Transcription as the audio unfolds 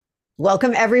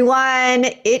Welcome, everyone.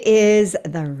 It is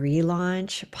the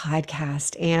Relaunch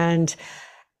podcast. And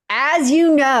as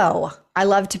you know, I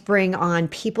love to bring on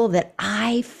people that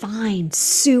I find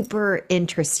super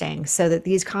interesting so that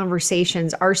these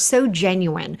conversations are so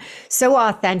genuine, so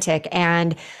authentic.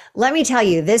 And let me tell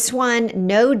you, this one,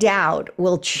 no doubt,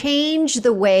 will change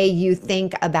the way you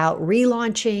think about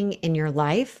relaunching in your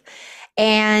life.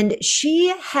 And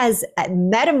she has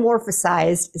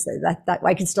metamorphosized, so that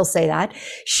I can still say that.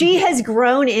 She has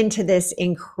grown into this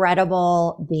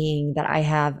incredible being that I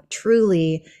have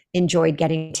truly enjoyed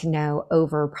getting to know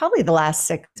over probably the last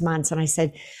 6 months. And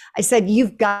I said,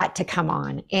 you've got to come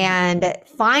on. And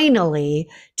finally,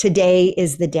 today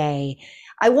is the day.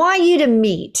 I want you to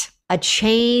meet a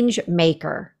change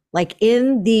maker. Like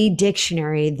in the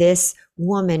dictionary, this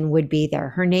woman would be there.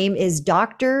 Her name is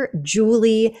Dr.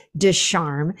 Julie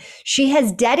Descharme. She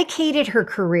has dedicated her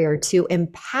career to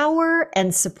empower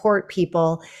and support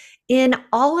people in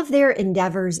all of their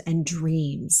endeavors and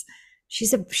dreams.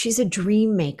 She's a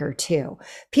dream maker too.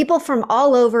 People from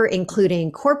all over,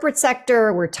 including corporate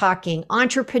sector, we're talking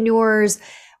entrepreneurs,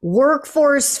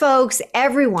 workforce folks,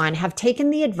 everyone have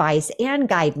taken the advice and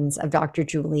guidance of Dr.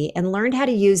 Julie and learned how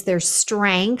to use their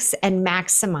strengths and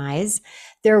maximize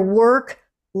their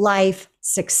work-life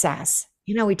success.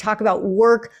 You know, we talk about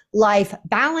work-life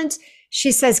balance.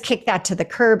 She says, kick that to the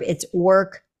curb. It's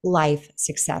work-life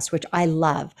success, which I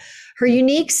love. Her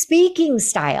unique speaking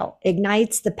style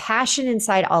ignites the passion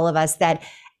inside all of us that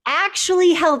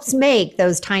actually helps make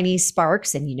those tiny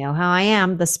sparks, and you know how I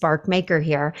am, the spark maker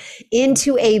here,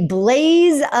 into a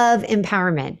blaze of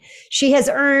empowerment. She has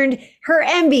earned her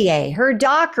MBA, her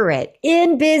doctorate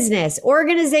in business,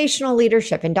 organizational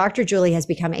leadership, and Dr. Julie has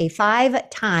become a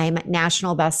 5-time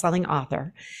national best-selling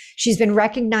author. She's been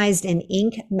recognized in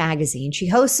Inc. magazine. She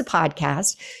hosts a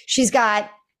podcast. She's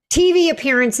got TV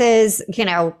appearances,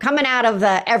 coming out of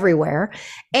everywhere.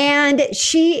 And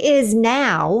she is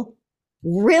now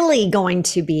really going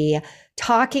to be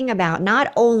talking about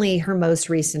not only her most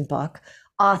recent book,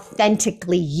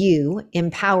 Authentically You,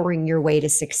 Empowering Your Way to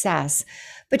Success,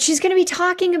 but she's going to be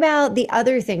talking about the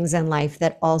other things in life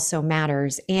that also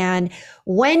matters. And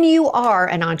when you are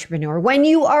an entrepreneur, when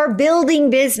you are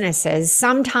building businesses,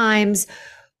 sometimes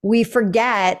we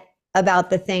forget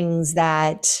about the things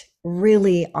that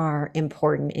really are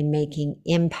important in making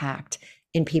impact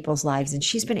in people's lives. And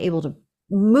she's been able to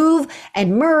move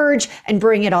and merge and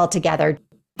bring it all together.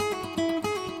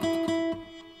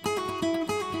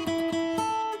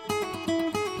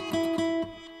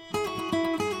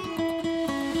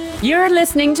 You're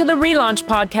listening to the Relaunch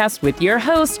podcast with your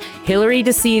host, Hilary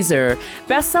DeCesar,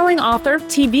 best-selling author,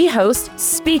 TV host,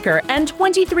 speaker, and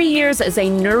 23 years as a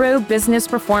neuro-business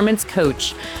performance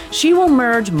coach. She will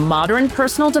merge modern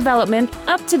personal development,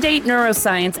 up-to-date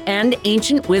neuroscience, and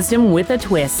ancient wisdom with a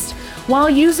twist,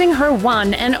 while using her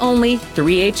one and only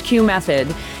 3HQ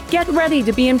method. Get ready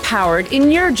to be empowered in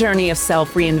your journey of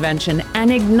self-reinvention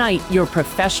and ignite your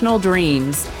professional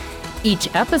dreams.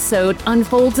 Each episode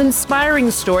unfolds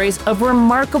inspiring stories of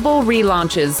remarkable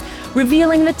relaunches,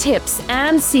 revealing the tips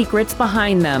and secrets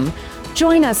behind them.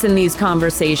 Join us in these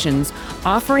conversations,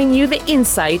 offering you the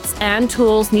insights and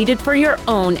tools needed for your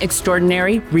own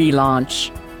extraordinary relaunch.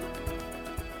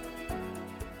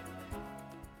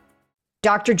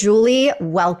 Dr. Julie,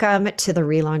 welcome to the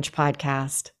Relaunch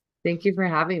podcast. Thank you for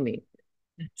having me.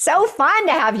 So fun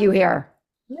to have you here.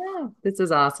 Yeah, this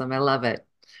is awesome. I love it.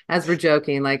 As we're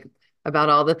joking, like about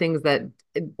all the things that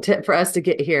for us to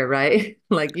get here, right?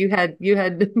 Like you had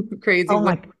crazy. Oh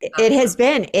my, it has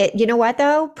been it. You know what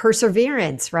though?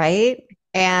 Perseverance, right?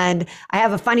 And I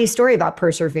have a funny story about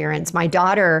perseverance. My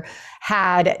daughter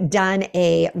had done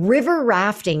a river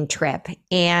rafting trip,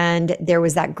 and there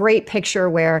was that great picture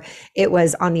where it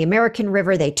was on the American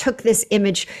River. They took this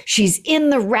image. She's in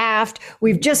the raft.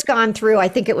 We've just gone through, I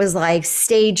think it was like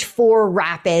stage 4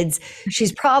 rapids.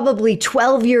 She's probably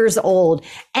 12 years old.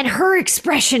 And her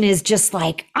expression is just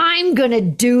like, I'm going to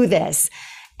do this.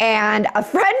 And a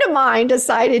friend of mine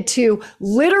decided to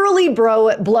literally blow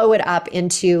it up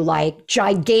into like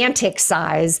gigantic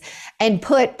size and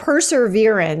put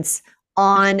perseverance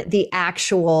on the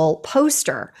actual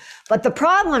poster. But the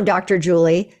problem, Dr.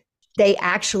 Julie, they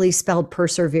actually spelled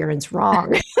perseverance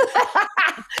wrong.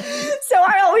 So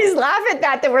I always laugh at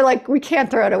that we're like, we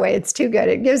can't throw it away. It's too good.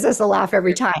 It gives us a laugh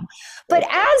every time. But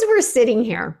as we're sitting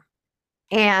here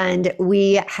and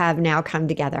we have now come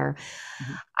together,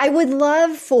 I would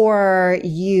love for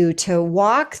you to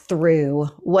walk through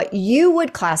what you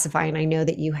would classify, and I know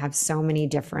that you have so many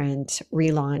different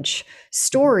relaunch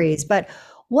stories, but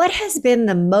What has been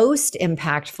the most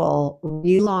impactful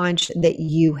relaunch that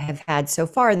you have had so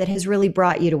far that has really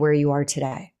brought you to where you are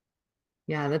today?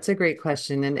 Yeah, that's a great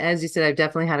question. And as you said, I've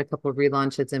definitely had a couple of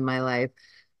relaunches in my life.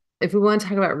 If we want to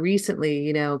talk about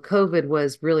recently, COVID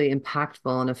was really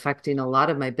impactful and affecting a lot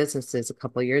of my businesses a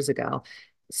couple of years ago.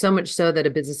 So much so that a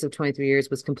business of 23 years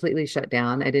was completely shut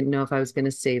down. I didn't know if I was going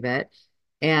to save it.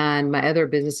 And my other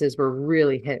businesses were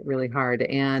really hit really hard.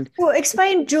 And Well,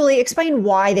 explain, Julie, explain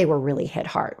why they were really hit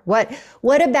hard. What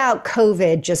about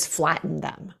COVID just flattened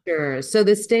them? sure. So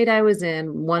the state I was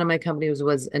in, one of my companies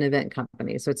was an event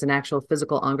company. So it's an actual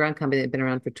physical on-ground company that had been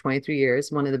around for 23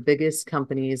 years, one of the biggest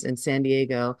companies in San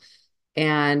Diego.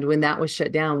 And when that was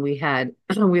shut down, we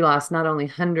lost not only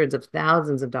hundreds of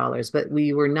thousands of dollars, but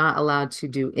we were not allowed to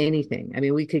do anything. I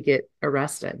mean, we could get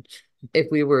arrested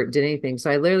if we did anything. So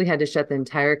I literally had to shut the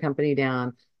entire company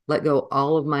down, let go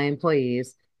all of my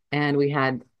employees, and we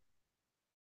had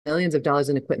millions of dollars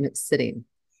in equipment sitting.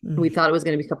 We Mm, thought it was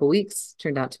going to be a couple of weeks,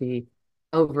 turned out to be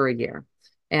over a year.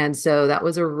 And so that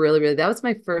was that was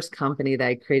my first company that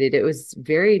I created. It was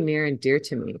very near and dear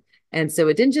to me. And so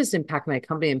it didn't just impact my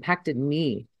company, it impacted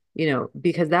me,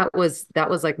 because that was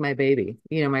like my baby,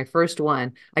 my first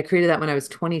one. I created that when I was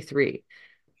 23.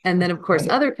 And then of course,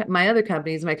 right. my other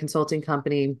companies, my consulting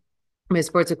company, my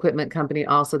sports equipment company,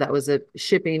 also that was a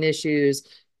shipping issues,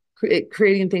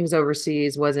 creating things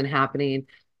overseas wasn't happening,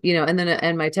 and then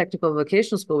and my technical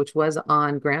vocational school, which was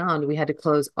on ground, we had to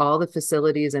close all the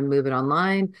facilities and move it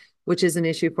online, which is an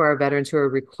issue for our veterans who are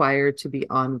required to be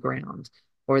on ground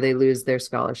or they lose their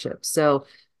scholarship. So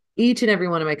each and every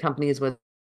one of my companies was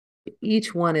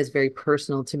each one is very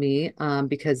personal to me,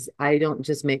 because I don't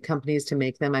just make companies to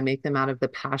make them. I make them out of the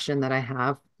passion that I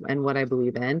have and what I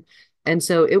believe in. And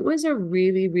so it was a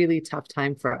really, really tough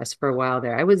time for us for a while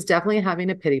there. I was definitely having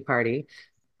a pity party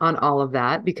on all of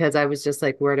that because I was just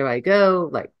like, where do I go?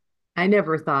 Like, I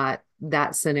never thought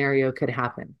that scenario could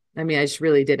happen. I mean, I just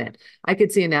really didn't. I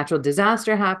could see a natural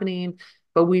disaster happening,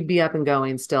 but we'd be up and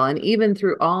going still. And even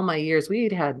through all my years,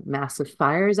 we'd had massive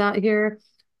fires out here.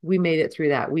 We made it through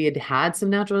that. We had had some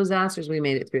natural disasters. We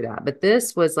made it through that. But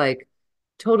this was like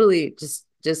totally just,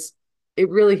 it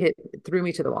really threw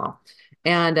me to the wall.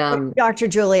 And Dr.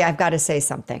 Julie, I've got to say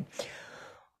something.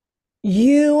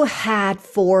 You had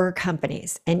four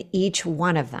companies, and each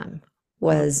one of them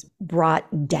was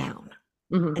brought down.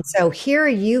 mhm, And so here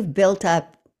you've built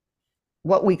up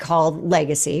what we call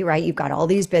legacy, right? You've got all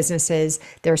these businesses,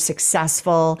 they're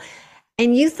successful.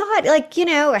 And you thought, like,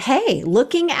 hey,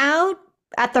 looking out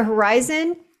at the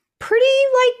horizon, pretty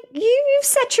like you've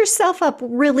set yourself up mhm,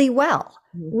 really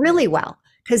well.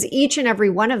 Because each and every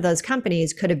one of those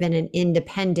companies could have been an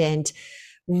independent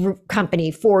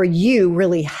company for you,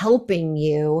 really helping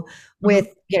you mhm.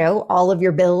 with, all of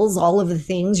your bills, all of the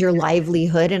things, your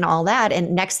livelihood, and all that.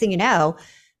 And next thing you know,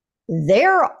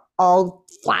 they're all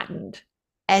flattened.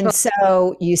 And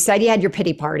so you said you had your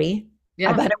pity party. I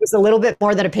Yeah. bet it was a little bit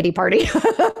more than a pity party,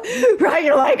 right?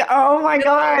 You're like, oh my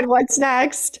God, what's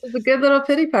next? It was a good little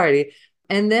pity party.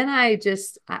 And then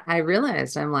I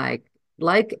realized I'm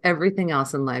like everything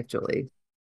else in life, Julie,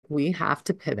 we have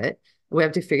to pivot. We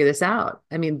have to figure this out.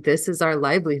 I mean, this is our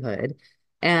livelihood.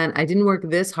 And I didn't work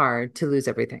this hard to lose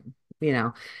everything, you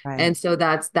know? Right. And so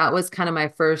that was kind of my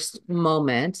first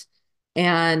moment.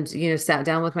 And, sat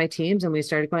down with my teams and we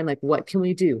started going like, what can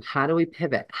we do? How do we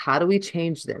pivot? How do we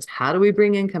change this? How do we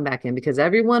bring income back in? Because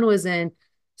everyone was in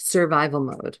survival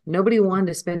mode. Nobody wanted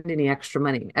to spend any extra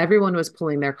money. Everyone was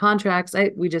pulling their contracts.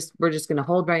 We're just going to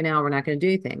hold right now. We're not going to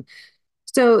do anything.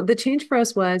 So the change for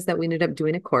us was that we ended up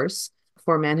doing a course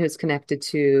for a man who's connected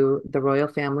to the royal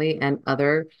family and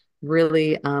other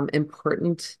really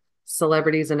important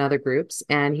celebrities and other groups.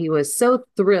 And he was so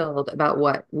thrilled about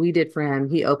what we did for him.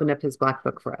 He opened up his black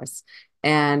book for us.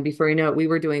 And before you know it, we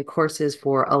were doing courses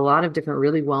for a lot of different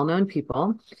really well-known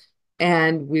people,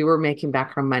 and we were making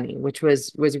back our money, which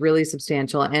was really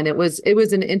substantial. And it was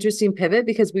an interesting pivot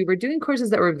because we were doing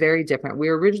courses that were very different. We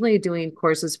were originally doing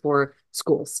courses for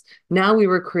schools. Now we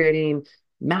were creating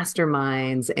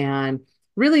masterminds and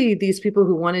really these people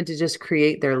who wanted to just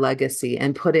create their legacy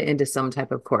and put it into some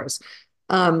type of course.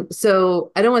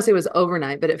 So I don't want to say it was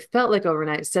overnight, but it felt like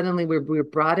overnight. Suddenly we were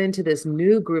brought into this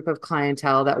new group of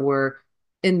clientele that were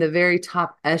in the very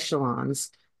top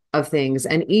echelons of things.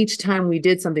 And each time we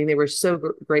did something, they were so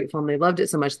grateful and they loved it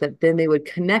so much that then they would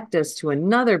connect us to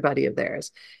another buddy of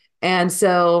theirs. And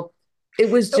so it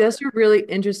was just a really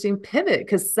interesting pivot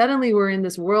because suddenly we're in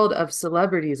this world of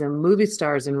celebrities and movie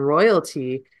stars and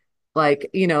royalty, like,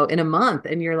 in a month.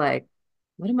 And you're like,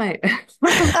 what am I?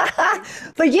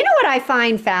 But you know what I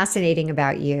find fascinating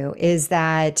about you is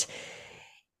that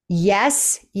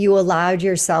Yes, you allowed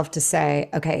yourself to say,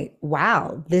 okay,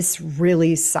 wow, this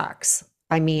really sucks.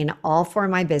 I mean, all four of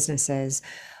my businesses.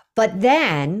 But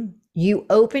then you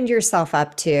opened yourself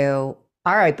up to,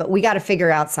 all right, but we got to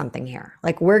figure out something here.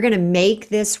 Like we're going to make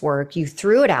this work. You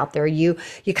threw it out there. You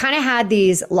kind of had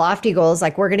these lofty goals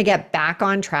like we're going to get back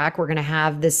on track. We're going to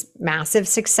have this massive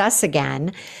success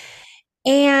again.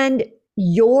 And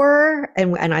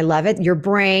and I love it, your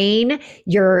brain,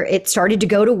 it started to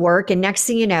go to work. And next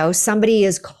thing you know, somebody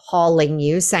is calling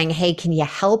you saying, hey, can you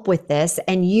help with this?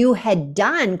 And you had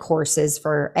done courses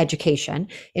for education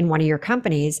in one of your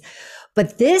companies,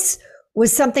 but this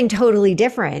was something totally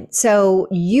different. So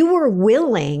you were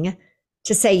willing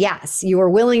to say yes. You were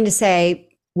willing to say,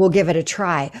 we'll give it a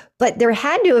try. But there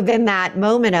had to have been that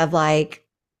moment of like,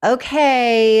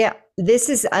 okay, this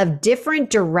is a different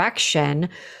direction.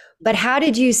 But how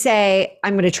did you say,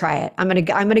 I'm going to try it? I'm going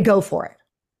to go for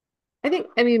it.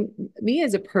 I mean, me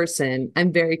as a person,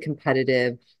 I'm very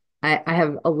competitive. I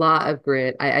have a lot of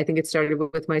grit. I think it started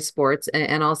with my sports,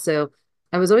 and also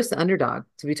I was always the underdog,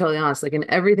 to be totally honest. Like in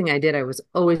everything I did, I was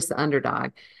always the underdog.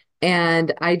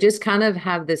 And I just kind of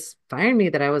have this fire in me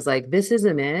that I was like, this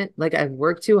isn't it. Like I've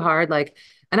worked too hard. Like,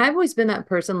 and I've always been that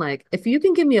person. Like, if you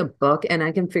can give me a book and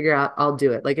I can figure out, I'll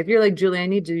do it. Like, if you're like, Julie, I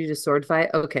need you to sword fight.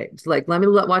 Okay. It's like, let me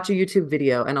watch a YouTube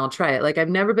video and I'll try it. Like, I've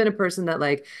never been a person that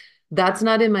like, that's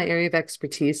not in my area of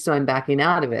expertise. So I'm backing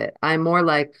out of it. I'm more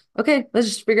like, okay, let's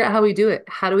just figure out how we do it.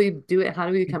 How do we do it? How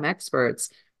do we become experts?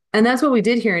 And that's what we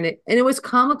did here. And it was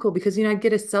comical because, you know, I'd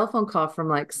get a cell phone call from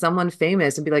like someone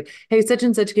famous and be like, hey, such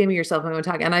and such gave me your cell phone. I want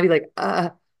to talk. And I'd be like, uh,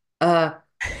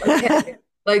 okay.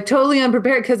 Like totally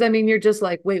unprepared. Cause I mean, you're just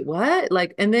like, wait, what?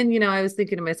 Like, and then, you know, I was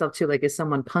thinking to myself too, like, is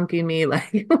someone punking me?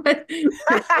 Like,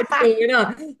 what's going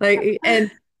on? Like,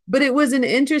 but it was an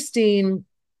interesting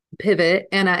pivot,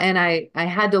 and I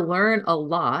had to learn a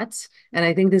lot. And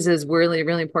I think this is really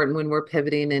really important when we're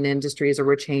pivoting in industries or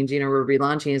we're changing or we're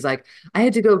relaunching, is like I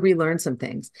had to go relearn some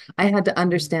things. I had to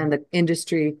understand the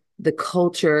industry, the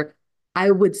culture. I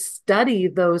would study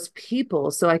those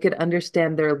people so I could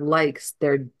understand their likes,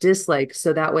 their dislikes,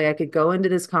 so that way I could go into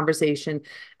this conversation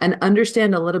and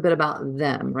understand a little bit about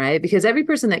them, right? Because every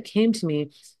person that came to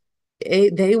me,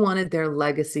 they wanted their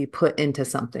legacy put into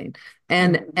something,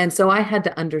 and so I had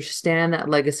to understand that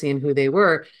legacy and who they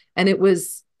were. And it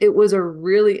was a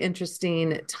really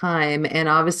interesting time, and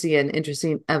obviously an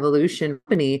interesting evolution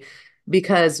company,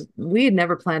 because we had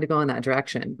never planned to go in that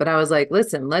direction. But I was like,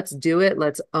 listen, let's do it,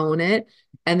 let's own it.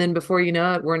 And then before you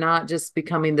know it, we're not just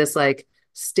becoming this like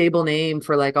stable name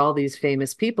for like all these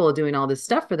famous people doing all this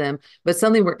stuff for them, but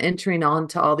suddenly we're entering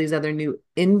onto all these other new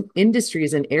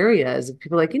industries and areas.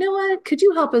 People are like, you know what, could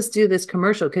you help us do this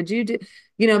commercial? Could you do,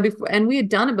 you know, before? And we had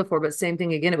done it before, but same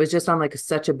thing again, it was just on like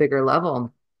such a bigger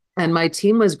level. And my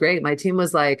team was great. My team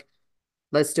was like,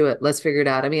 let's do it, let's figure it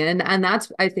out. I mean, and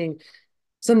that's, I think,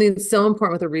 something that's so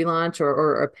important with a relaunch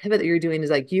or a pivot that you're doing, is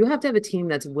like you have to have a team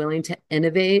that's willing to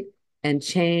innovate and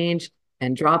change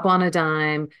and drop on a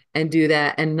dime and do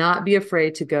that, and not be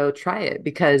afraid to go try it.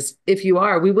 Because if you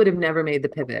are, we would have never made the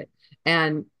pivot.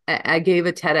 And I gave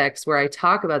a TEDx where I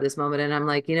talk about this moment, and I'm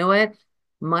like, you know what?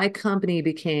 My company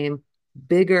became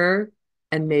bigger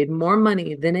and made more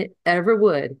money than it ever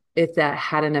would if that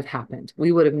hadn't have happened.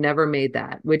 We would have never made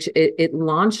that, which it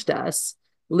launched us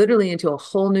literally into a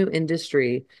whole new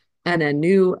industry, and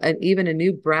even a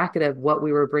new bracket of what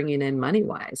we were bringing in money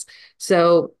wise.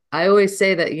 So I always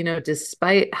say that, you know,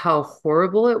 despite how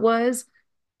horrible it was,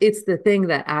 it's the thing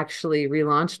that actually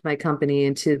relaunched my company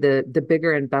into the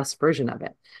bigger and best version of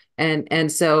it.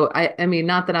 And so I mean,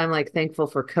 not that I'm like thankful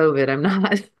for COVID. I'm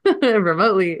not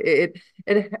remotely. It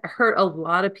hurt a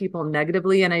lot of people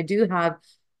negatively. And I do have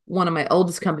one of my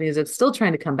oldest companies that's still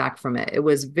trying to come back from it. It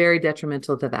was very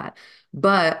detrimental to that.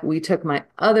 But we took my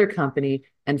other company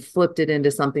and flipped it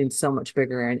into something so much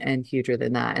bigger and huger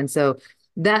than that. And so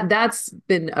that's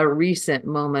been a recent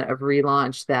moment of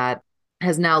relaunch that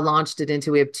has now launched it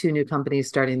into, we have two new companies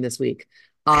starting this week.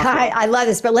 I love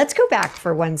this, but let's go back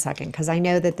for 1 second, because I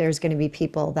know that there's going to be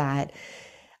people that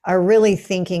are really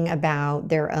thinking about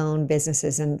their own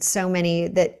businesses, and so many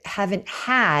that haven't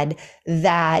had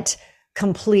that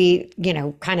complete, you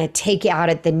know, kind of take you out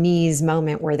at the knees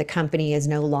moment where the company is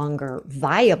no longer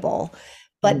viable.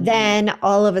 But then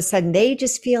all of a sudden they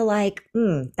just feel like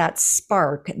that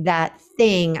spark, that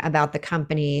thing about the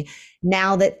company,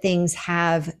 now that things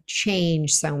have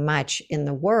changed so much in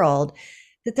the world,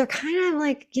 that they're kind of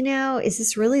like, is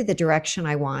this really the direction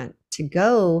I want to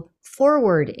go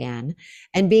forward in?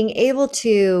 And being able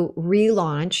to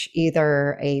relaunch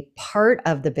either a part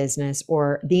of the business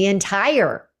or the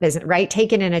entire business, right?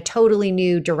 Taken in a totally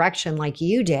new direction like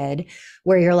you did,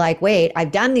 where you're like, wait,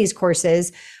 I've done these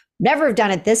courses, never have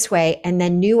done it this way. And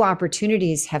then new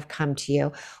opportunities have come to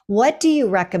you. What do you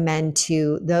recommend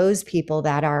to those people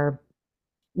that are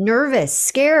nervous,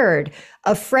 scared,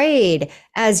 afraid,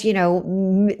 as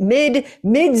mid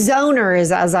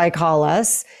zoners, as I call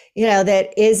us,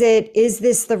 that is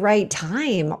this the right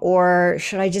time, or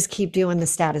should I just keep doing the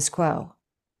status quo?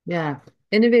 Yeah.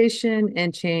 Innovation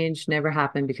and change never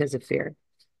happen because of fear.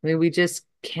 I mean, we just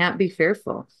can't be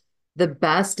fearful. The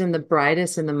best and the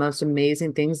brightest and the most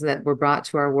amazing things that were brought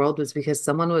to our world was because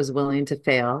someone was willing to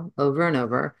fail over and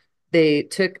over. They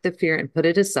took the fear and put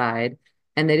it aside,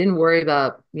 and they didn't worry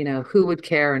about, who would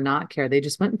care or not care. They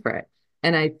just went for it.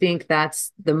 And I think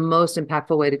that's the most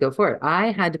impactful way to go forward.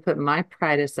 I had to put my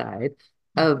pride aside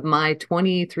of my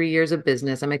 23 years of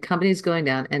business and my company's going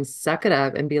down and suck it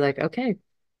up and be like, okay,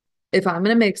 if I'm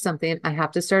going to make something, I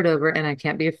have to start over and I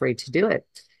can't be afraid to do it.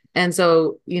 And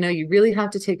so, you really have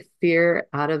to take fear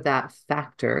out of that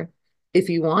factor if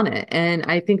you want it. And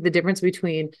I think the difference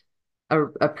between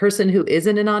a person who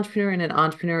isn't an entrepreneur and an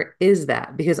entrepreneur is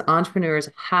that, because entrepreneurs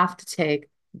have to take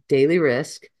daily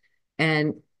risk.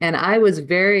 And I was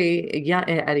very young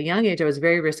at a young age. I was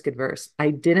very risk adverse.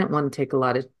 I didn't want to take a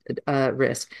lot of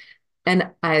risk.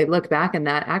 And I look back and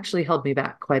that actually held me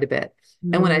back quite a bit.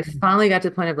 And when I finally got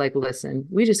to the point of like, listen,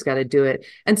 we just got to do it.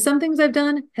 And some things I've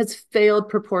done has failed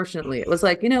proportionately. It was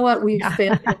like, you know what, we Yeah.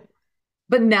 failed,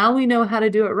 but now we know how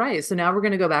to do it right. So now we're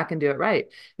going to go back and do it right.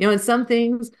 And some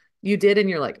things you did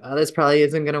and you're like, oh, this probably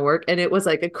isn't going to work. And it was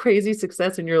like a crazy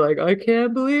success. And you're like, I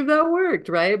can't believe that worked.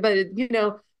 Right. But,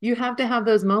 you have to have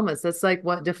those moments. That's like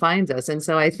what defines us. And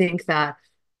so I think that,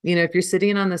 if you're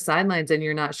sitting on the sidelines and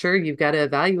you're not sure, you've got to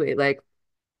evaluate, like,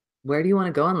 where do you want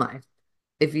to go in life?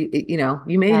 If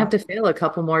you may have Yeah. to fail a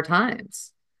couple more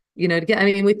times, to get, I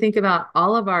mean, we think about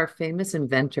all of our famous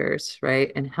inventors,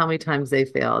 right? And how many times they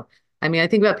failed. I mean, I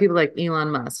think about people like Elon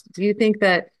Musk. Do you think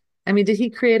that, I mean, did he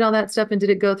create all that stuff and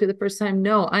did it go through the first time?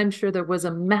 No, I'm sure there was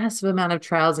a massive amount of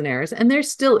trials and errors, and there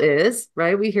still is,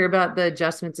 right? We hear about the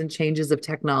adjustments and changes of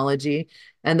technology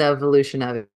and the evolution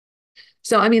of it.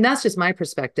 So, I mean, that's just my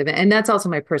perspective. And that's also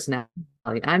my personality.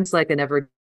 I'm just like a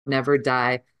never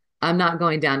die. I'm not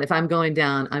going down. If I'm going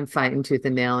down, I'm fighting tooth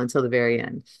and nail until the very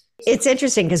end. It's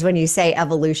interesting because when you say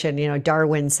evolution,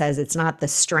 Darwin says it's not the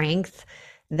strength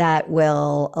that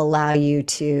will allow you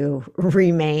to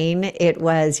remain. It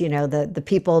was, the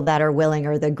people that are willing,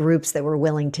 or the groups that were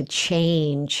willing to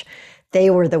change,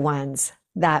 they were the ones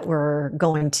that were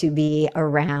going to be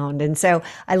around. And so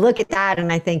I look at that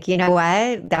and I think, you know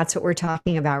what? That's what we're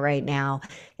talking about right now.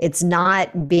 It's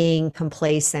not being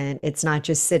complacent. It's not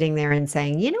just sitting there and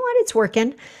saying, you know what? It's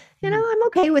working. I'm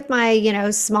okay with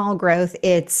my, small growth.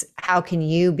 It's how can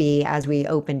you be, as we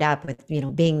opened up with,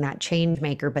 being that change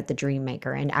maker, but the dream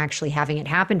maker, and actually having it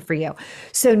happen for you.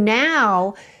 So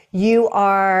now you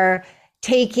are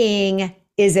taking,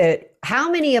 how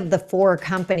many of the 4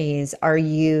 companies are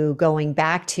you going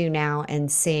back to now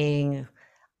and seeing,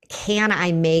 can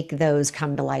I make those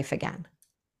come to life again?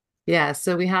 Yeah.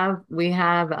 So we have 3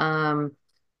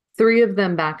 of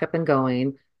them back up and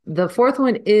going. The 4th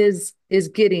one is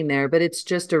getting there, but it's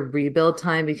just a rebuild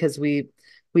time because we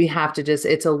have to just,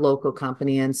 it's a local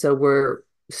company. And so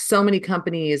so many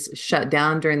companies shut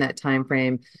down during that time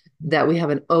frame that we have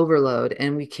an overload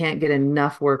and we can't get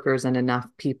enough workers and enough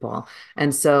people.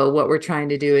 And so what we're trying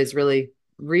to do is really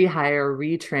rehire,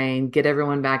 retrain, get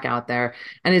everyone back out there.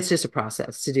 And it's just a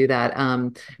process to do that.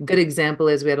 Good example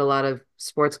is we had a lot of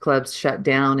sports clubs shut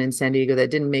down in San Diego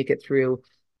that didn't make it through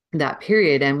that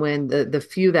period. And when the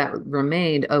few that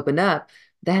remained opened up,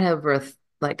 that had over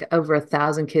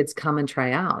 1,000 kids come and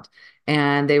try out.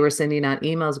 And they were sending out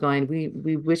emails going,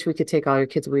 we wish we could take all your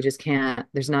kids, but we just can't.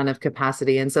 There's not enough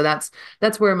capacity. And so that's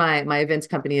where my events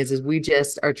company is we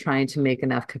just are trying to make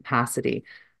enough capacity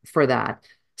for that.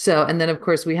 So, and then of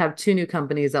course we have 2 new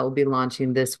companies that will be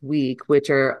launching this week, which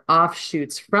are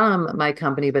offshoots from my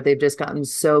company, but they've just gotten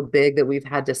so big that we've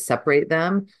had to separate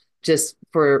them just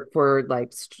for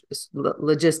like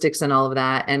logistics and all of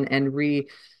that, and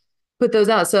put those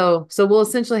out. So we'll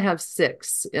essentially have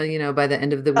 6, by the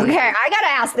end of the week. Okay, I got to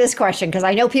ask this question because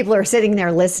I know people are sitting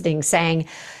there listening saying,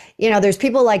 there's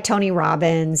people like Tony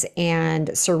Robbins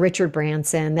and Sir Richard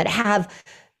Branson that have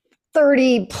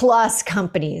 30 plus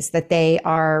companies that they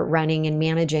are running and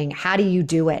managing. How do you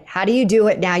do it? How do you do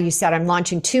it now? You said, I'm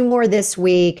launching 2 more this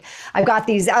week. I've got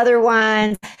these other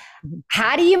ones.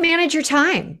 How do you manage your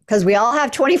time? Because we all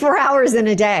have 24 hours in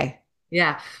a day.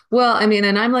 Yeah. Well, I mean,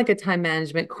 and I'm like a time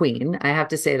management queen. I have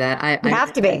to say that. You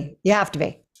have to be. You have to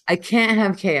be. I can't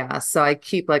have chaos. So I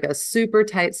keep like a super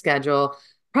tight schedule.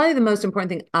 Probably the most important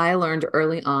thing I learned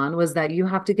early on was that you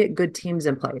have to get good teams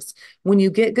in place. When you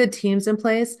get good teams in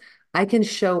place, I can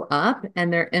show up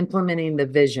and they're implementing the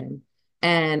vision.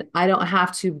 And I don't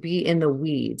have to be in the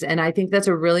weeds. And I think that's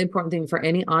a really important thing for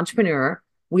any entrepreneur.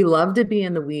 We love to be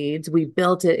in the weeds. We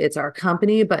built it, it's our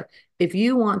company. But if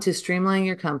you want to streamline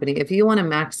your company, if you want to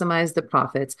maximize the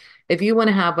profits, if you want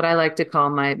to have what I like to call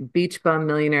my beach bum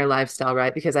millionaire lifestyle,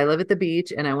 right? Because I live at the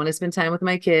beach and I want to spend time with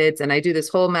my kids. And I do this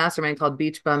whole mastermind called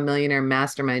Beach Bum Millionaire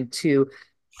Mastermind to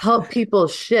help people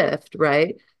shift,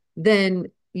 right?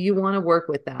 Then you want to work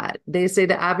with that. They say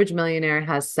the average millionaire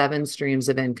has 7 streams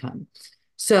of income.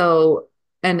 So,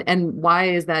 and why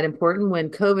is that important? When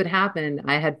COVID happened,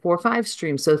 I had 4 or 5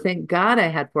 streams. So thank God I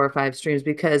had 4 or 5 streams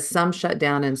because some shut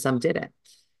down and some didn't.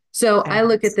 So I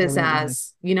look at this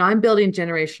Absolutely. as, I'm building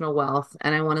generational wealth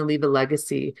and I want to leave a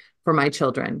legacy for my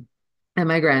children and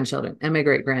my grandchildren and my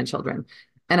great grandchildren.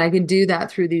 And I can do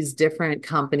that through these different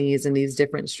companies and these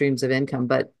different streams of income.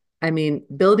 But I mean,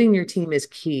 building your team is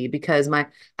key because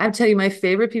I tell you, my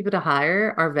favorite people to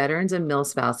hire are veterans and mill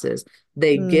spouses.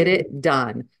 They get Mm. it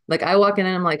done. Like I walk in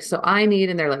and I'm like, so I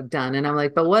need, and they're like, done. And I'm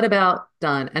like, but what about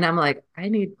done? And I'm like, I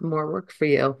need more work for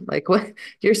you. Like what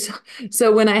you're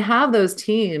so when I have those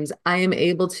teams, I am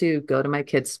able to go to my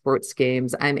kids' sports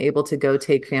games. I'm able to go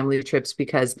take family trips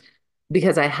because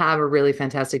I have a really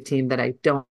fantastic team that I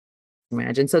don't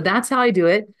imagine. So that's how I do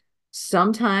it.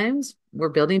 Sometimes we're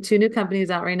building 2 new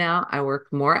companies out right now. I work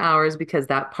more hours because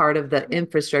that part of the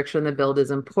infrastructure and the build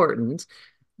is important.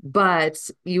 But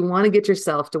you want to get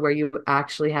yourself to where you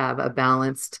actually have a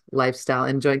balanced lifestyle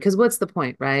enjoy. Because what's the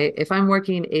point, right? If I'm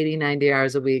working 80, 90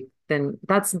 hours a week, then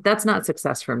that's not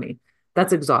success for me.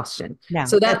 That's exhaustion. No,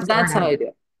 So that's that's how burnout. I do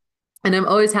it. And I'm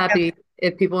always happy Okay.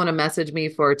 if people want to message me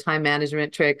for time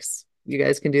management tricks. You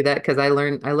guys can do that because I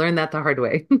learned that the hard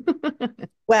way.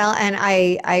 Well, and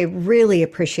I really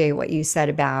appreciate what you said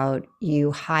about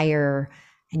you hire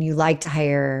and you like to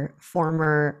hire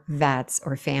former vets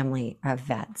or family of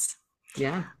vets.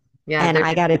 Yeah. Yeah. And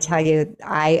I got to tell you,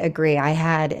 I agree. I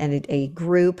had a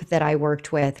group that I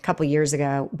worked with a couple years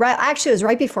ago. Right, actually, it was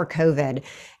right before COVID,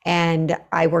 and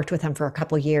I worked with them for a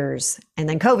couple years. And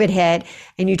then COVID hit,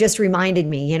 and you just reminded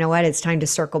me, you know what? It's time to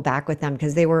circle back with them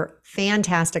because they were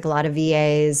fantastic. A lot of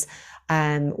VAs.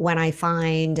 When I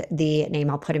find the name,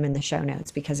 I'll put them in the show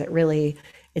notes because it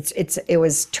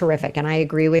was terrific, and I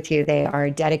agree with you. They are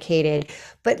dedicated.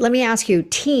 But let me ask you,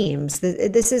 teams.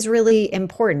 This is really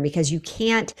important because you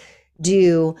can't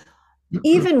do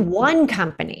even one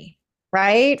company,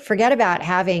 right? Forget about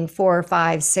having 4,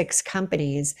 5, 6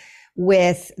 companies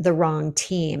with the wrong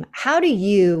team. How do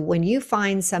you, when you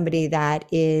find somebody that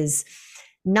is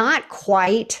not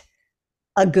quite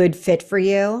a good fit for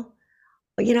you,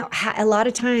 a lot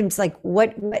of times, like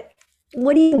what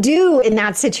do you do in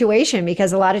that situation?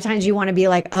 Because a lot of times you want to be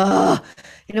like, oh,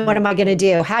 what am I going to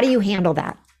do? How do you handle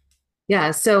that?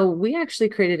 Yeah, so we actually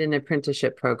created an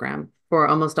apprenticeship program for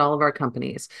almost all of our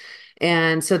companies.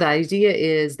 And so the idea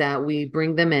is that we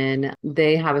bring them in,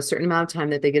 they have a certain amount of time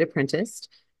that they get apprenticed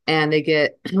and they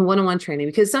get one-on-one training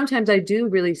because sometimes I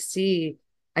see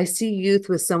youth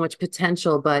with so much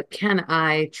potential, but can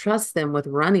I trust them with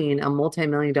running a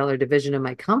multi-million-dollar division of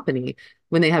my company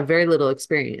when they have very little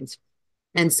experience?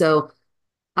 And so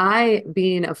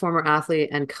being a former athlete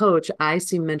and coach, I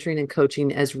see mentoring and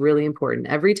coaching as really important.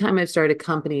 Every time I've started a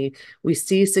company, we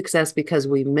see success because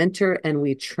we mentor and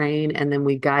we train and then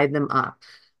we guide them up.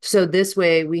 So this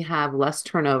way we have less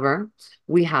turnover,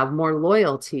 we have more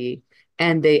loyalty,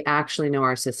 and they actually know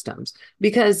our systems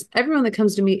because everyone that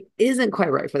comes to me isn't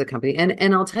quite right for the company.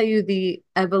 And I'll tell you the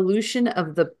evolution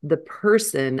of the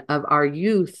person of our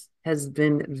youth has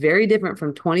been very different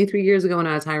from 23 years ago when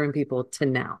I was hiring people to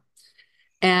now.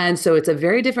 And so it's a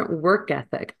very different work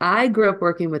ethic. I grew up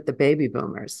working with the baby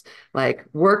boomers, like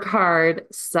work hard,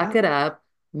 suck it up,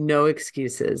 no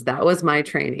excuses. That was my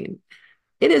training.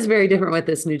 It is very different with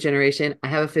this new generation. I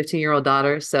have a 15-year-old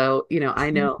daughter, so,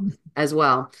 I know as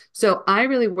well. So I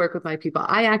really work with my people.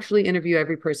 I actually interview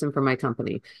every person for my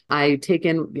company. I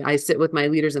sit with my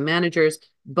leaders and managers,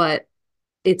 but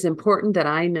it's important that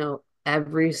I know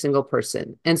every single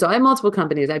person. And so I have multiple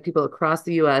companies. I have people across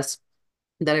the US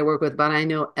that I work with, but I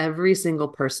know every single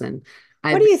person.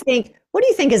 What I've do you think? What do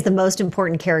you think is the most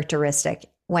important characteristic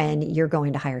when you're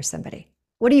going to hire somebody?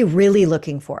 What are you really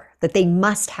looking for that they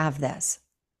must have this?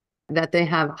 that they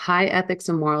have high ethics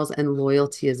and morals and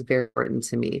loyalty is very important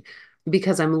to me.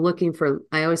 because I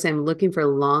always say I'm looking for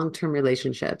long-term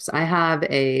relationships. I have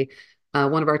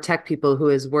one of our tech people who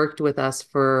has worked with us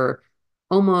for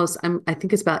I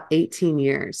think it's about 18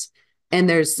 years. And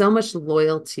there's so much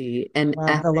loyalty and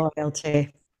Love the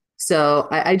loyalty. so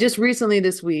I just recently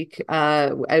this week,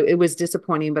 it was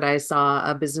disappointing, but I saw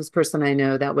a business person I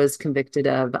know that was convicted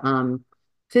of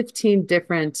 15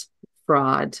 different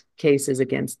fraud cases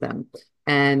against them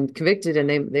and convicted,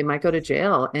 and they might go to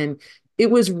jail. And it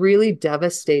was really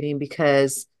devastating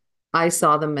because I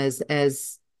saw them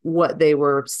as what they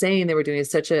were saying they were doing is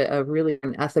such a really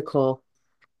unethical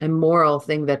immoral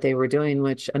thing that they were doing,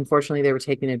 which unfortunately they were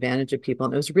taking advantage of people.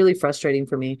 And it was really frustrating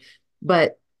for me.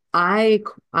 But I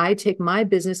I take my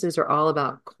businesses are all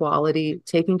about quality,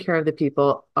 taking care of the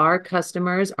people. Our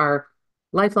customers are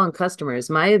lifelong customers.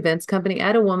 My events company, I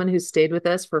had a woman who stayed with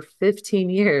us for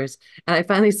 15 years. And I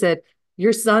finally said,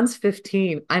 your son's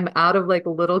 15. I'm out of like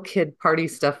little kid party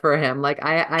stuff for him. Like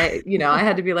I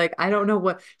had to be like, I don't know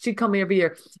what she'd call me every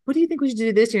year. What do you think we should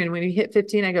do this year? And when he hit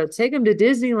 15, I go, take him to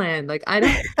Disneyland. Like, I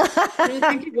don't really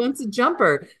think he wants a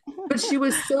jumper. But she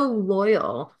was so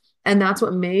loyal. And that's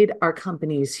what made our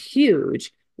companies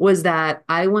huge was that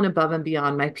I went above and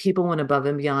beyond. My people went above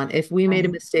and beyond. If we made a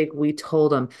Right. mistake, we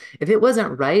told them. If it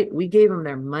wasn't right, we gave them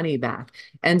their money back.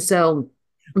 And so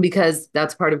because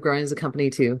that's part of growing as a company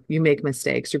too. You make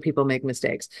mistakes, your people make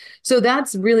mistakes. So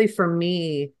that's really for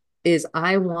me is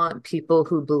I want people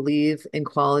who believe in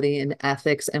quality and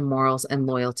ethics and morals and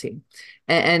loyalty.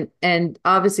 And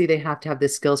obviously they have to have the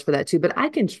skills for that too, but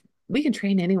we can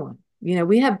train anyone. You know,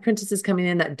 we have apprentices coming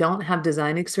in that don't have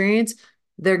design experience.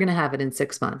 They're going to have it in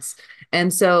 6 months.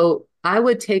 And so I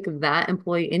would take that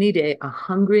employee any day, a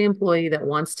hungry employee that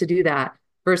wants to do that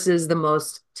versus the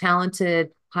most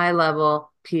talented, high level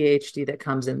PhD that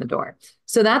comes in the door.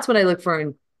 So that's what I look for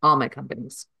in all my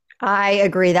companies. I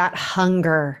agree. That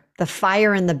hunger, the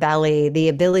fire in the belly, the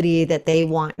ability that they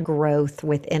want growth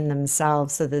within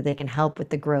themselves so that they can help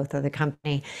with the growth of the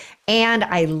company. And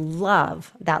I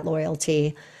love that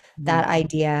loyalty, that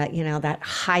idea, that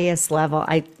highest level.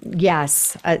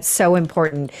 Yes, it's so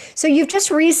important. So you've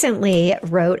just recently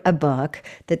wrote a book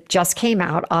that just came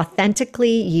out,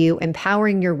 Authentically You,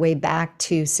 Empowering Your Way Back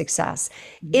to Success.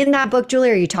 In that book,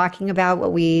 Julie, are you talking about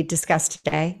what we discussed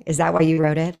today? Is that why you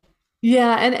wrote it?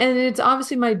 Yeah, and it's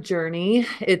obviously my journey.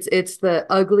 It's the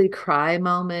ugly cry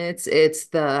moments. It's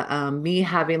the me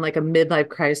having like a midlife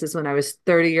crisis when I was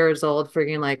 30 years old,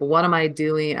 figuring like, what am I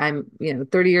doing? I'm,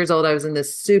 30 years old. I was in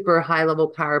this super high level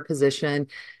power position.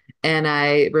 And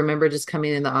I remember just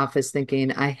coming in the office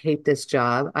thinking, I hate this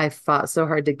job. I fought so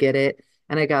hard to get it.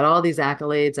 And I got all these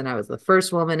accolades, and I was the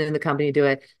first woman in the company to do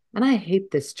it. And I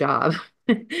hate this job.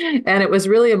 And it was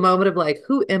really a moment of like,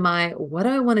 who am I? What do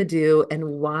I want to do?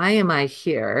 And why am I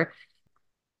here?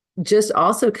 Just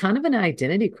also kind of an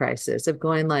identity crisis of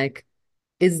going like,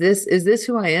 is this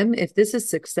who I am? If this is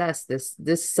success,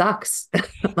 this sucks.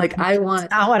 Like I It's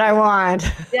want not what I want.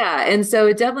 yeah. And so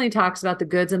it definitely talks about the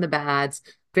goods and the bads,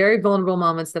 very vulnerable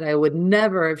moments that I would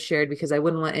never have shared because I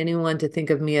wouldn't want anyone to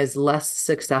think of me as less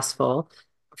successful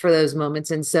for those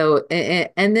moments. And so,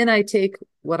 and then I take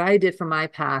what I did for my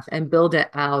path and build it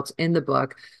out in the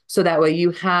book. So that way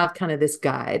you have kind of this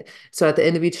guide. So at the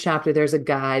end of each chapter, there's a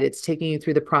guide. It's taking you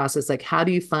through the process. Like, how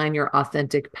do you find your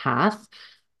authentic path?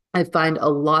 I find a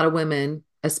lot of women,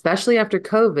 especially after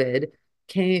COVID,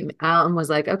 came out and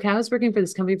was like, okay, I was working for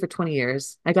this company for 20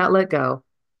 years. I got let go.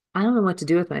 I don't know what to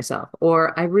do with myself.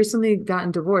 Or I recently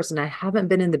gotten divorced and I haven't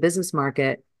been in the business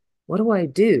market. What do I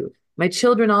do? My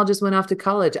children all just went off to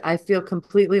college. I feel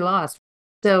completely lost.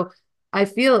 So I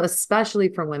feel, especially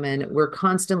for women, we're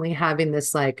constantly having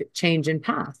this like change in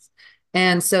path.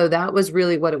 And so that was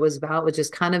really what it was about, was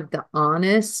just kind of the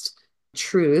honest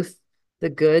truth, the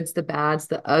goods, the bads,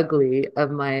 the ugly of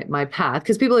my path.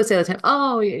 Because people would say all the time,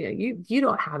 "Oh, yeah, you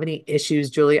don't have any issues,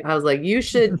 Julie." I was like, "You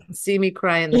should see me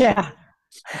cry in the shower.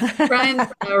 Yeah. Cry in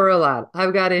the shower a lot.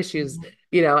 I've got issues."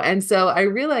 And so I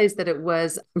realized that it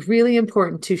was really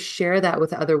important to share that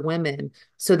with other women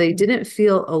so they didn't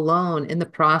feel alone in the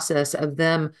process of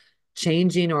them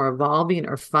changing or evolving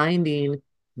or finding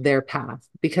their path,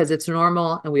 because it's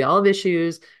normal and we all have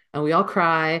issues and we all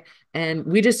cry, and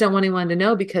we just don't want anyone to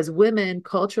know, because women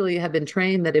culturally have been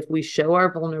trained that if we show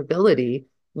our vulnerability,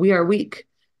 we are weak.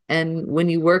 And when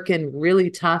you work in really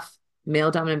tough male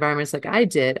dominant environments like I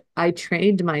did, I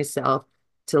trained myself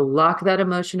to lock that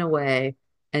emotion away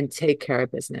and take care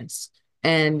of business.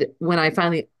 And when I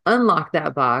finally unlocked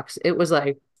that box, it was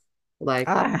like,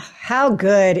 How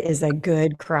good is a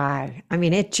good cry? I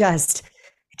mean, it just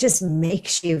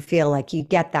makes you feel like you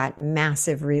get that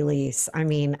massive release. I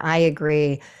mean, I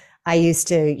agree. I used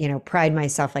to, pride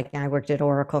myself, like I worked at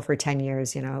Oracle for 10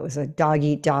 years, it was a dog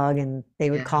eat dog, and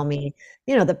they would Yeah. call me,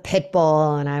 the pit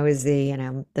bull, and I was the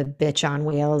bitch on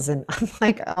wheels. And I'm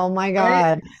like, oh my Right?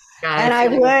 God. And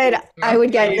Gosh, I would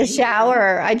feel get in the you,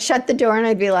 shower, I'd shut the door and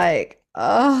I'd be like,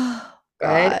 oh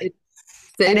right? God. It's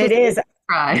And safest it place is. to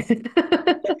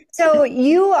cry. So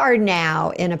you are now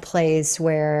in a place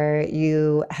where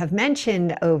you have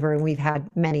mentioned over, and we've had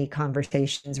many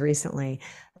conversations recently,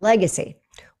 legacy.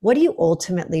 What do you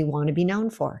ultimately want to be known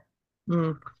for?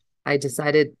 Mm. I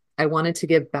decided I wanted to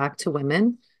give back to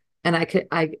women, and I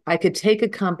could take a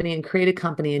company and create a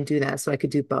company and do that, so I could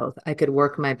do both. I could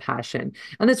work my passion.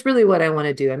 And that's really what I want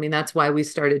to do. I mean, that's why we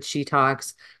started She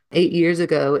Talks 8 years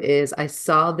ago, is I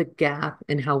saw the gap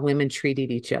in how women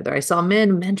treated each other. I saw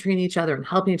men mentoring each other and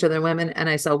helping each other, women, and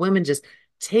I saw women just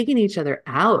taking each other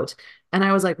out. And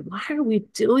I was like, why are we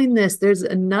doing this? There's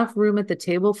enough room at the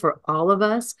table for all of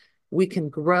us. We can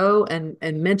grow and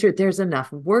mentor. There's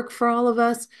enough work for all of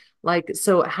us. Like,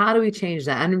 so how do we change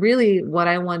that? And really, what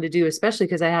I wanted to do, especially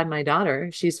because I had my daughter,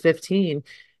 she's 15,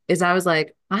 is I was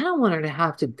like, I don't want her to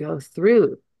have to go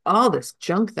through all this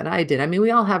junk that I did. I mean,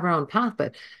 we all have our own path,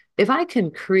 but if I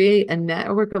can create a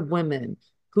network of women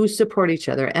who support each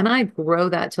other and I grow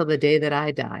that till the day that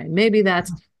I die, maybe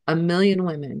that's 1 million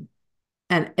women,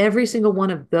 and every single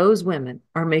one of those women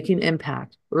are making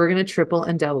impact, we're going to triple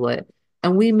and double it.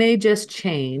 And we may just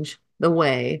change the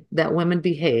way that women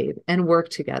behave and work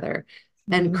together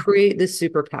and Mhm. create this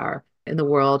superpower in the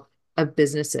world of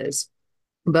businesses.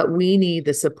 But we need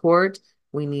the support,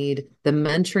 we need the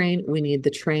mentoring, we need the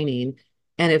training.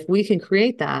 And if we can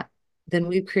create that, then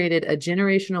we've created a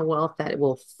generational wealth that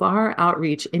will far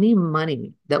outreach any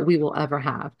money that we will ever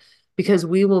have, because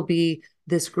we will be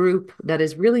this group that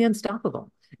is really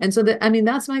unstoppable. And so that, I mean,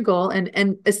 that's my goal.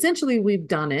 And essentially we've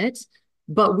done it,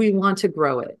 but we want to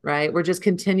grow it, right? We're just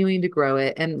continuing to grow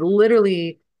it. And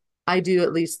literally, I do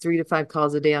at least 3 to 5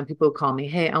 calls a day on people who call me.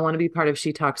 Hey, I want to be part of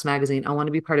She Talks magazine. I want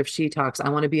to be part of She Talks. I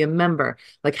want to be a member.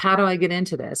 Like, how do I get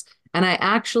into this? And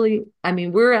I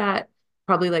mean, we're at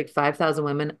probably like 5,000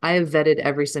 women. I have vetted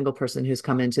every single person who's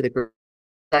come into the group.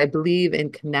 I believe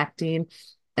in connecting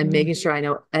and Mhm. making sure I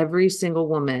know every single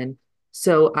woman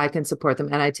so I can support them.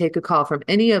 And I take a call from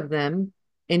any of them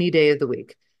any day of the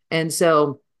week. And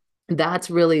so that's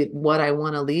really what I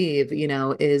want to leave,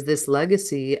 is this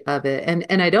legacy of it.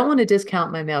 And I don't want to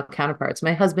discount my male counterparts.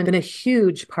 My husband been a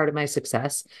huge part of my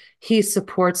success. He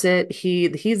supports it.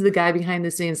 He's the guy behind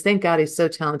the scenes. Thank God he's so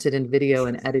talented in video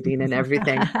and editing and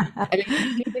everything. I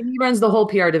mean, he runs the whole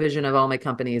PR division of all my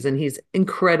companies, and he's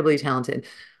incredibly talented.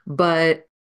 But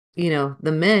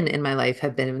the men in my life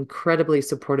have been incredibly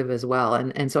supportive as well.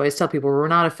 And so I always tell people, we're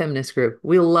not a feminist group.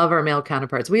 We love our male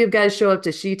counterparts. We have guys show up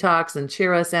to She Talks and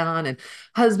cheer us on, and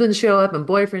husbands show up and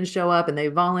boyfriends show up and they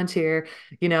volunteer.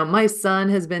 My son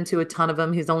has been to a ton of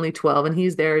them. He's only 12 and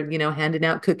he's there, handing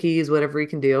out cookies, whatever he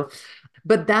can do.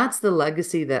 But that's the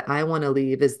legacy that I want to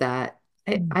leave, is that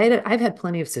I've had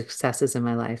plenty of successes in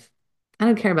my life. I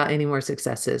don't care about any more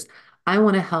successes. I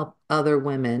want to help other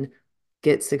women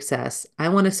get success. I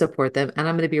want to support them, and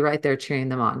I'm going to be right there cheering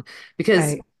them on, because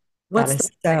I, that what's the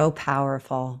is so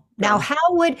powerful. Now, so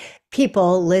how would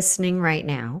people listening right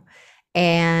now,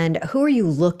 and who are you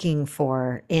looking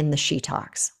for in the She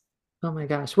Talks? Oh my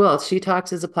gosh. Well, She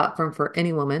Talks is a platform for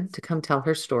any woman to come tell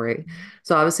her story.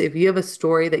 So obviously, if you have a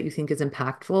story that you think is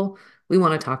impactful, we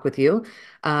want to talk with you.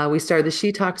 We started the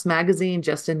She Talks magazine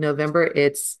just in November.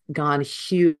 It's gone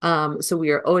huge. So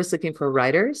we are always looking for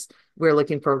writers. We're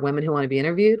looking for women who want to be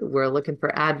interviewed. We're looking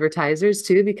for advertisers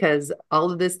too, because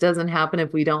all of this doesn't happen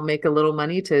if we don't make a little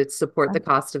money to support the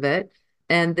cost of it.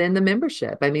 And then the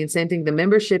membership. I mean, same thing. The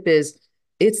membership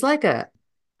it's like a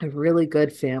really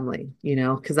good family,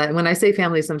 because when I say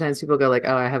family, sometimes people go like,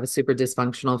 oh, I have a super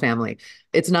dysfunctional family.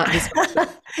 It's not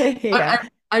dysfunctional. Yeah,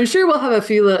 I'm sure we'll have a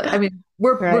few, I mean,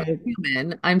 we're right.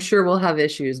 human. I'm sure we'll have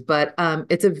issues, but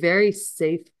it's a very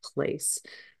safe place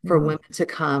for Mhm. women to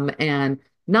come and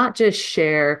not just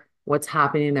share what's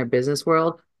happening in their business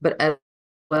world, but as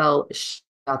well share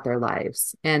about their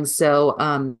lives. And so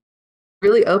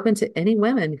really open to any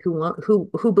women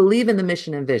who believe in the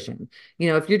mission and vision.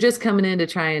 If you're just coming in to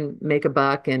try and make a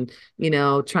buck and,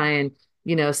 try and,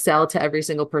 sell to every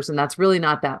single person, that's really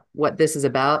not that what this is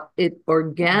about. Right.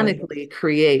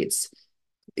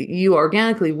 You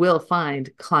organically will find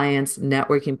clients,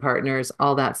 networking partners,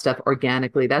 all that stuff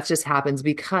organically. That just happens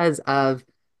because of,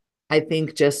 I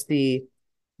think, just the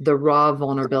raw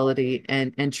vulnerability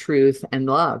and truth and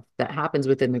love that happens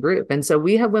within the group. And so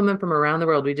we have women from around the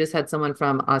world. We just had someone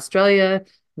from Australia,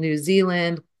 New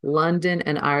Zealand, London,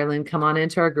 and Ireland come on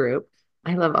into our group.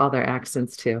 I love all their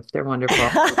accents too. They're wonderful.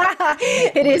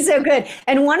 It is so good.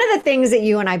 And one of the things that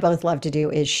you and I both love to do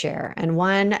is share. And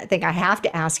one thing I have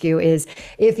to ask you is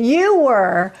if you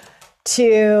were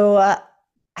to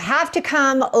have to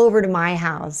come over to my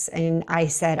house and I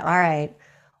said, all right,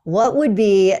 what would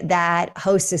be that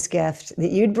hostess gift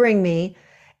that you'd bring me?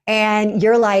 And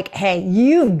you're like, hey,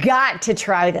 you've got to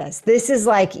try this. This is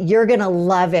like, you're going to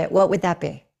love it. What would that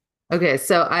be? Okay,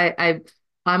 so I'm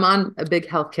on a big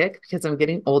health kick because I'm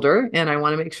getting older and I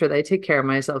want to make sure that I take care of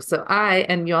myself. So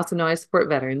and you also know I support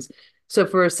veterans. So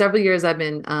for several years, I've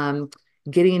been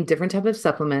getting different type of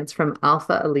supplements from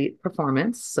Alpha Elite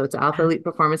Performance. So it's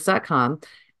alphaeliteperformance.com.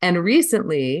 And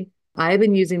recently, I've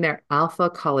been using their Alpha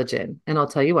Collagen. And I'll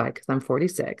tell you why, because I'm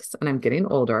 46 and I'm getting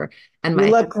older. And You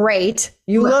look great.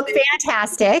 You look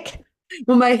fantastic.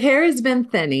 well, my hair has been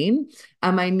thinning.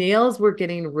 My nails were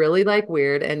getting really like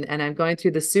weird. And I'm going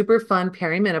through the super fun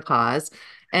perimenopause.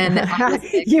 And I was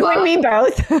like, You and me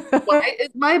both. why is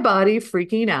my body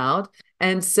freaking out?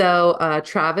 And so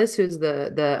Travis, who's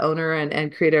the owner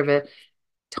and creator of it,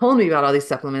 told me about all these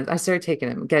supplements. I started taking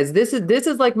them. Guys, this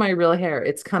is like my real hair.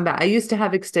 It's come back. I used to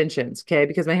have extensions, okay,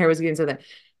 because my hair was getting so that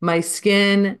my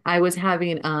skin, I was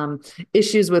having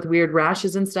issues with weird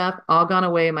rashes and stuff, all gone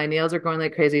away. My nails are growing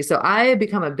like crazy. So I have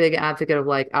become a big advocate of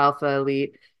like Alpha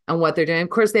Elite and what they're doing. Of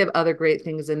course, they have other great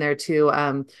things in there too.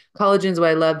 Collagens, what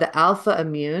I love, the Alpha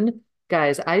Immune.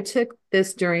 Guys, I took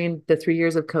this during the 3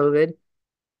 years of COVID,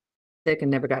 sick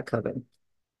and never got COVID.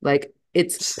 Like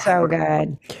it's So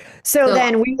good. So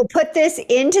then we will put this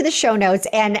into the show notes.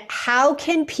 And how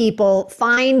can people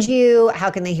find you?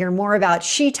 How can they hear more about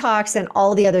She Talks and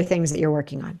all the other things that you're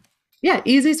working on? Yeah,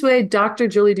 easiest way,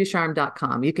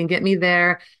 drjulieducharme.com. You can get me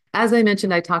there. As I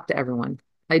mentioned, I talk to everyone.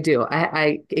 I do.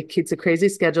 It's a crazy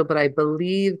schedule, but I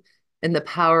believe in the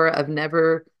power of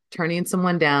never turning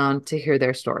someone down to hear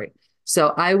their story.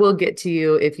 So I will get to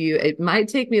you it might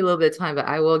take me a little bit of time, but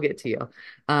I will get to you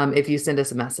if you send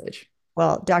us a message.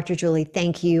 Well, Dr. Julie,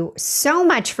 thank you so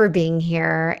much for being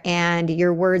here. And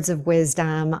your words of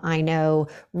wisdom, I know,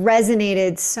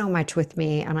 resonated so much with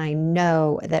me. And I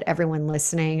know that everyone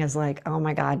listening is like, oh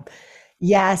my God,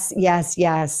 yes, yes,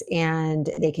 yes. And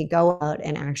they could go out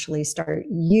and actually start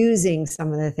using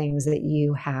some of the things that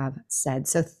you have said.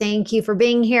 So thank you for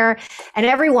being here. And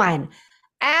everyone,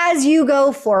 as you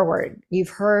go forward, you've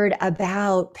heard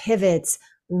about pivots,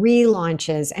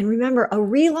 relaunches. And remember, a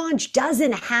relaunch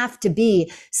doesn't have to be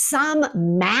some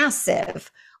massive,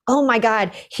 oh my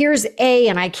God, here's A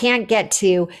and I can't get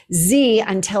to Z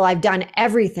until I've done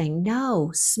everything.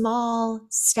 No, small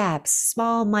steps,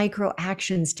 small micro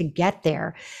actions to get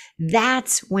there.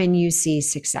 That's when you see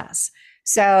success.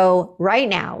 So right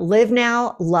now, live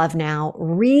now, love now,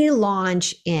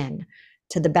 relaunch in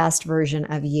to the best version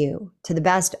of you, to the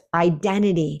best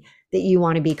identity that you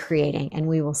want to be creating. And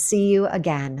we will see you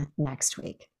again next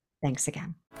week. Thanks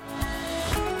again.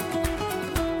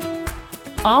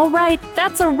 All right,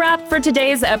 that's a wrap for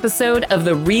today's episode of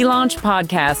the Relaunch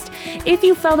Podcast. If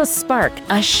you felt a spark,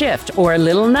 a shift, or a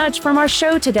little nudge from our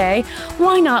show today,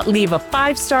 why not leave a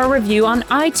 5-star review on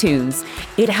iTunes?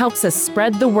 It helps us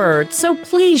spread the word, so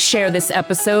please share this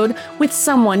episode with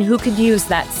someone who could use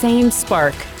that same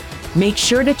spark. Make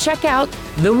sure to check out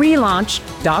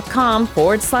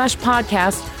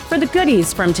therelaunch.com/podcast for the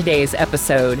goodies from today's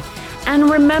episode. And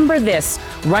remember this,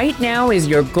 right now is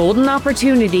your golden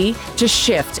opportunity to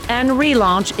shift and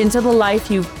relaunch into the life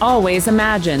you've always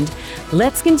imagined.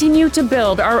 Let's continue to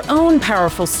build our own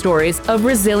powerful stories of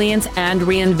resilience and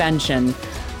reinvention.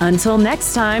 Until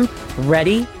next time,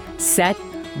 ready, set,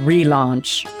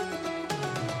 relaunch.